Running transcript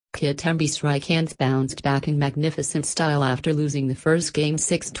Kidambi Srikanth bounced back in magnificent style after losing the first game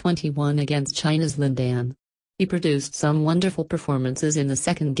 6-21 against China's Lin Dan. He produced some wonderful performances in the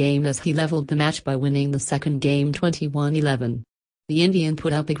second game as he leveled the match by winning the second game 21-11. The Indian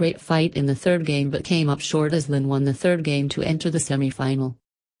put up a great fight in the third game but came up short as Lin won the third game to enter the semi-final.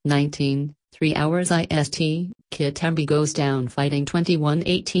 3 hours IST, Kidambi goes down fighting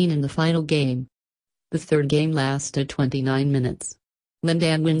 21-18 in the final game. The third game lasted 29 minutes. Lin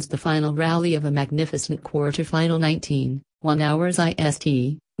Dan wins the final rally of a magnificent quarter-final. 1 hours IST,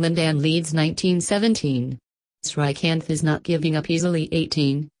 Lin Dan leads 19-17. Srikanth is not giving up easily.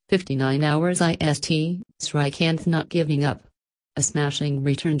 59 hours IST, Srikanth not giving up. A smashing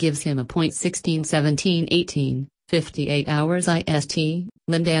return gives him a point. 16-17-18, 58 hours IST,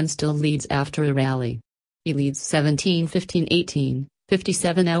 Lin Dan still leads after a rally. He leads 17-15-18,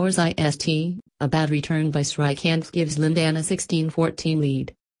 57 hours IST, a bad return by Srikanth gives Lin Dan a 16-14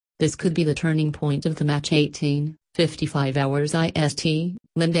 lead. This could be the turning point of the match. 55 hours IST,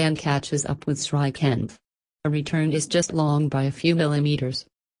 Lin Dan catches up with Srikanth. A return is just long by a few millimeters.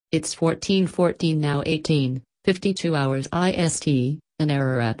 It's 14-14 now. 52 hours IST, an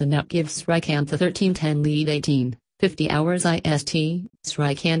error at the net gives Srikanth a 13-10 lead. 50 hours IST,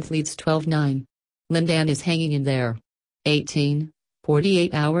 Srikanth leads 12-9. Lin Dan is hanging in there.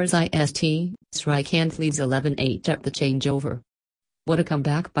 48 hours IST, Srikanth leads 11-8 at the changeover. What a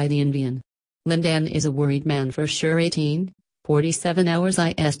comeback by the Indian. Lin Dan is a worried man for sure. 47 hours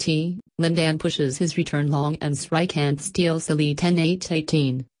IST, Lin Dan pushes his return long and Srikanth steals the lead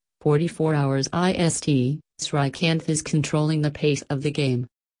 10-8-18. 44 hours IST, Srikanth is controlling the pace of the game.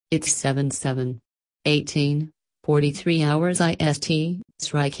 It's 7-7. 43 hours IST,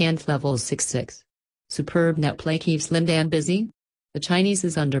 Srikanth levels 6-6. Superb net play keeps Lin Dan busy. The Chinese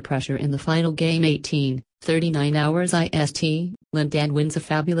is under pressure in the final game. 39 hours IST, Lin Dan wins a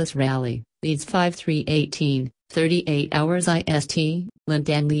fabulous rally, leads 5-3-18. 38 hours IST, Lin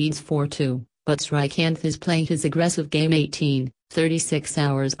Dan leads 4-2, but Srikanth is playing his aggressive game. 36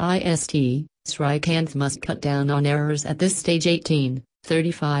 hours IST, Srikanth must cut down on errors at this stage.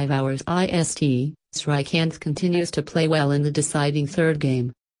 35 hours IST, Srikanth continues to play well in the deciding third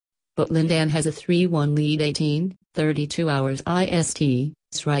game. But Lin Dan has a 3-1 lead. 32 hours IST,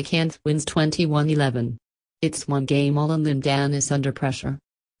 Srikanth wins 21-11. It's one game all and Lin Dan is under pressure.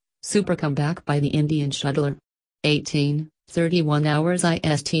 Super comeback by the Indian shuttler. 31 hours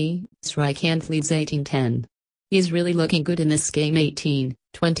IST, Srikanth leads 18-10. He's really looking good in this game.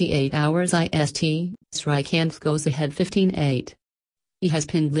 28 hours IST, Srikanth goes ahead 15-8. He has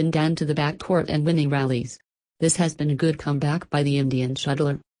pinned Lin Dan to the backcourt and winning rallies. This has been a good comeback by the Indian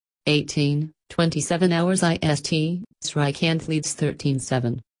shuttler. 27 hours IST, Srikanth leads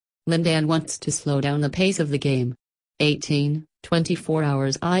 13-7. Lin Dan wants to slow down the pace of the game. 24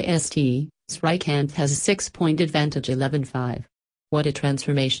 hours IST, Srikanth has a 6-point advantage. 11-5. What a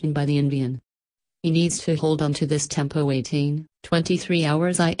transformation by the Indian. He needs to hold on to this tempo. 23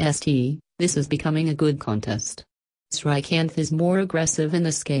 hours IST, this is becoming a good contest. Srikanth is more aggressive in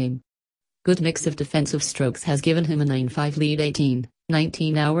this game. Good mix of defensive strokes has given him a 9-5 lead.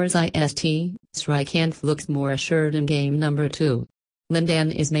 19 hours IST, Srikanth looks more assured in game number 2. Lin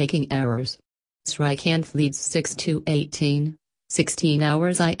Dan is making errors. Srikanth leads 6-2-18. 16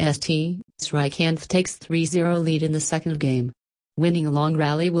 hours IST, Srikanth takes 3-0 lead in the second game. Winning a long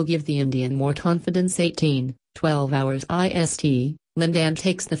rally will give the Indian more confidence. 12 hours IST, Lin Dan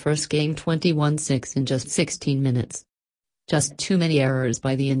takes the first game 21-6 in just 16 minutes. Just too many errors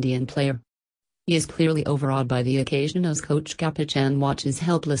by the Indian player. He is clearly overawed by the occasion as coach Kapichan watches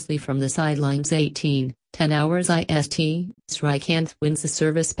helplessly from the sidelines. 10 hours IST, Srikanth wins the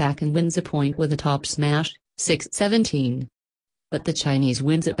service back and wins a point with a top smash, 6-17. But the Chinese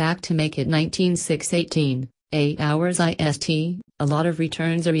wins it back to make it 19-6-18. 8 hours IST, a lot of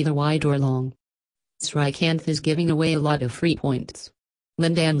returns are either wide or long. Srikanth is giving away a lot of free points.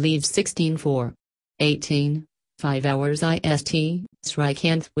 Lin Dan leads 16-4. 5 hours IST,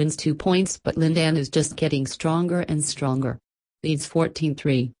 Srikanth wins 2 points but Lin Dan is just getting stronger and stronger. Leads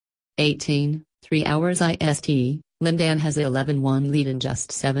 14-3. 3 hours IST, Lin Dan has a 11-1 lead in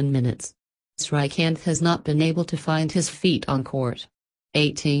just 7 minutes. Srikanth has not been able to find his feet on court.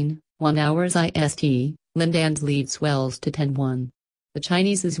 1 hours IST, Lin Dan's lead swells to 10-1. The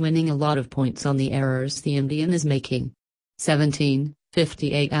Chinese is winning a lot of points on the errors the Indian is making.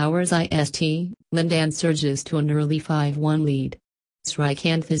 58 hours IST, Lin Dan surges to an early 5-1 lead.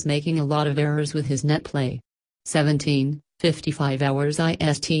 Srikanth is making a lot of errors with his net play. 55 hours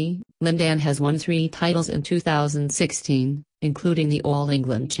IST, Lin Dan has won 3 titles in 2016, including the All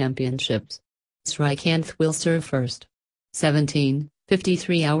England Championships. Srikanth will serve first.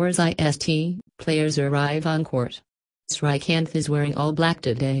 53 hours IST, players arrive on court. Srikanth is wearing all black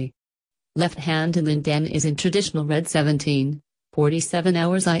today. Left-handed Lin Dan is in traditional red. 47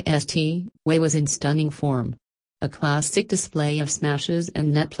 hours IST, Wei was in stunning form. A classic display of smashes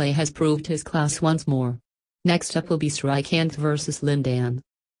and net play has proved his class once more. Next up will be Srikanth vs Lin Dan.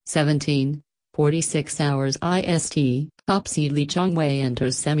 46 hours IST, top seed Li Chongwei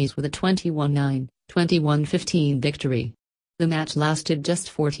enters semis with a 21-9, 21-15 victory. The match lasted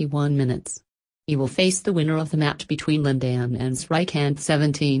just 41 minutes. He will face the winner of the match between Lin Dan and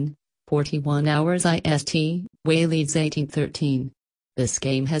Srikanth. 41 hours IST, Wei leads 18-13. This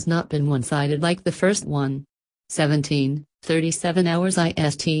game has not been one-sided like the first one. 37 hours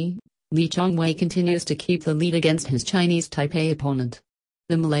IST, Li Chongwei continues to keep the lead against his Chinese Taipei opponent.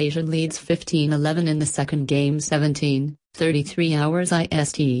 The Malaysian leads 15-11 in the second game. 33 hours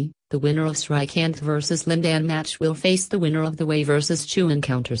IST, the winner of Srikanth vs Lin Dan match will face the winner of the Wei vs Chu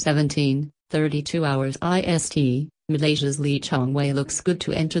encounter. 32 hours IST, Malaysia's Li Chongwei looks good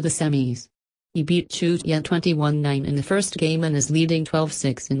to enter the semis. He beat Chu Yan 21-9 in the first game and is leading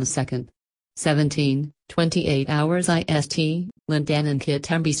 12-6 in the second. 28 hours IST, Lin Dan and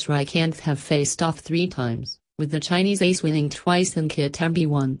Kidambi Srikanth have faced off 3 times, with the Chinese ace winning twice and Kidambi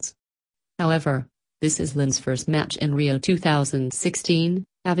once. However, this is Lin's first match in Rio 2016,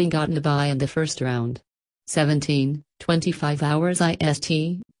 having gotten a bye in the first round. 25 hours IST,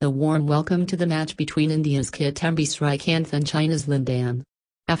 a warm welcome to the match between India's Kidambi Srikanth and China's Lin Dan.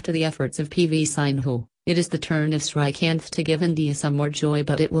 After the efforts of PV Sindhu, it is the turn of Srikanth to give India some more joy,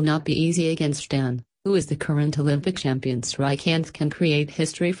 but it will not be easy against Dan, who is the current Olympic champion. Srikanth can create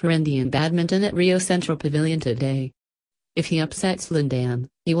history for Indian badminton at Rio Central Pavilion today. If he upsets Lin Dan,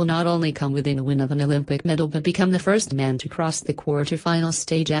 he will not only come within a win of an Olympic medal but become the first man to cross the quarter-final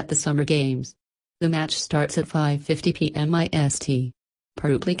stage at the Summer Games. The match starts at 5:50 p.m. IST.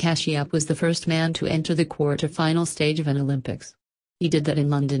 Parupli Kashyap was the first man to enter the quarter-final stage of an Olympics. He did that in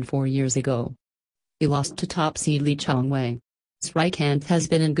London 4 years ago. He lost to top seed Li Chongwei. Srikanth has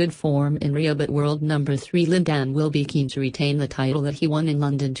been in good form in Rio, but world number 3 Lin Dan will be keen to retain the title that he won in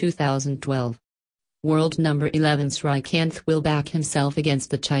London 2012. World number 11 Srikanth will back himself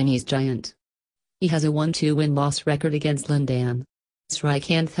against the Chinese giant. He has a 1-2 win-loss record against Lin Dan.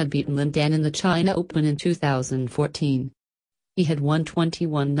 Srikanth had beaten Lin Dan in the China Open in 2014. He had won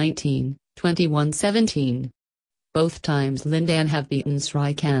 21-19, 21-17. Both times Lin Dan have beaten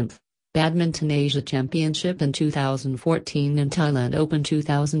Srikanth. Badminton Asia Championship in 2014 and Thailand Open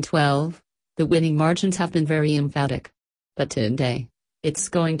 2012, the winning margins have been very emphatic. But today, it's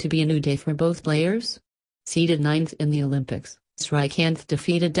going to be a new day for both players. Seeded 9th in the Olympics, Srikanth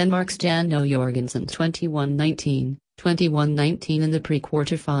defeated Denmark's Jan O Jorgensen 21-19, 21-19 in the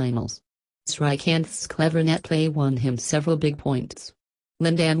pre-quarterfinals. Srikanth's clever net play won him several big points.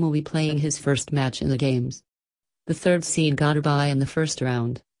 Lin Dan will be playing his first match in the games. The third seed got a bye in the first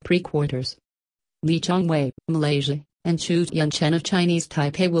round, pre-quarters. Li Chongwei, Malaysia, and Chu Yan Chen of Chinese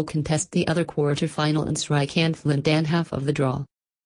Taipei will contest the other quarter-final, and Srikanth Lin Dan half of the draw.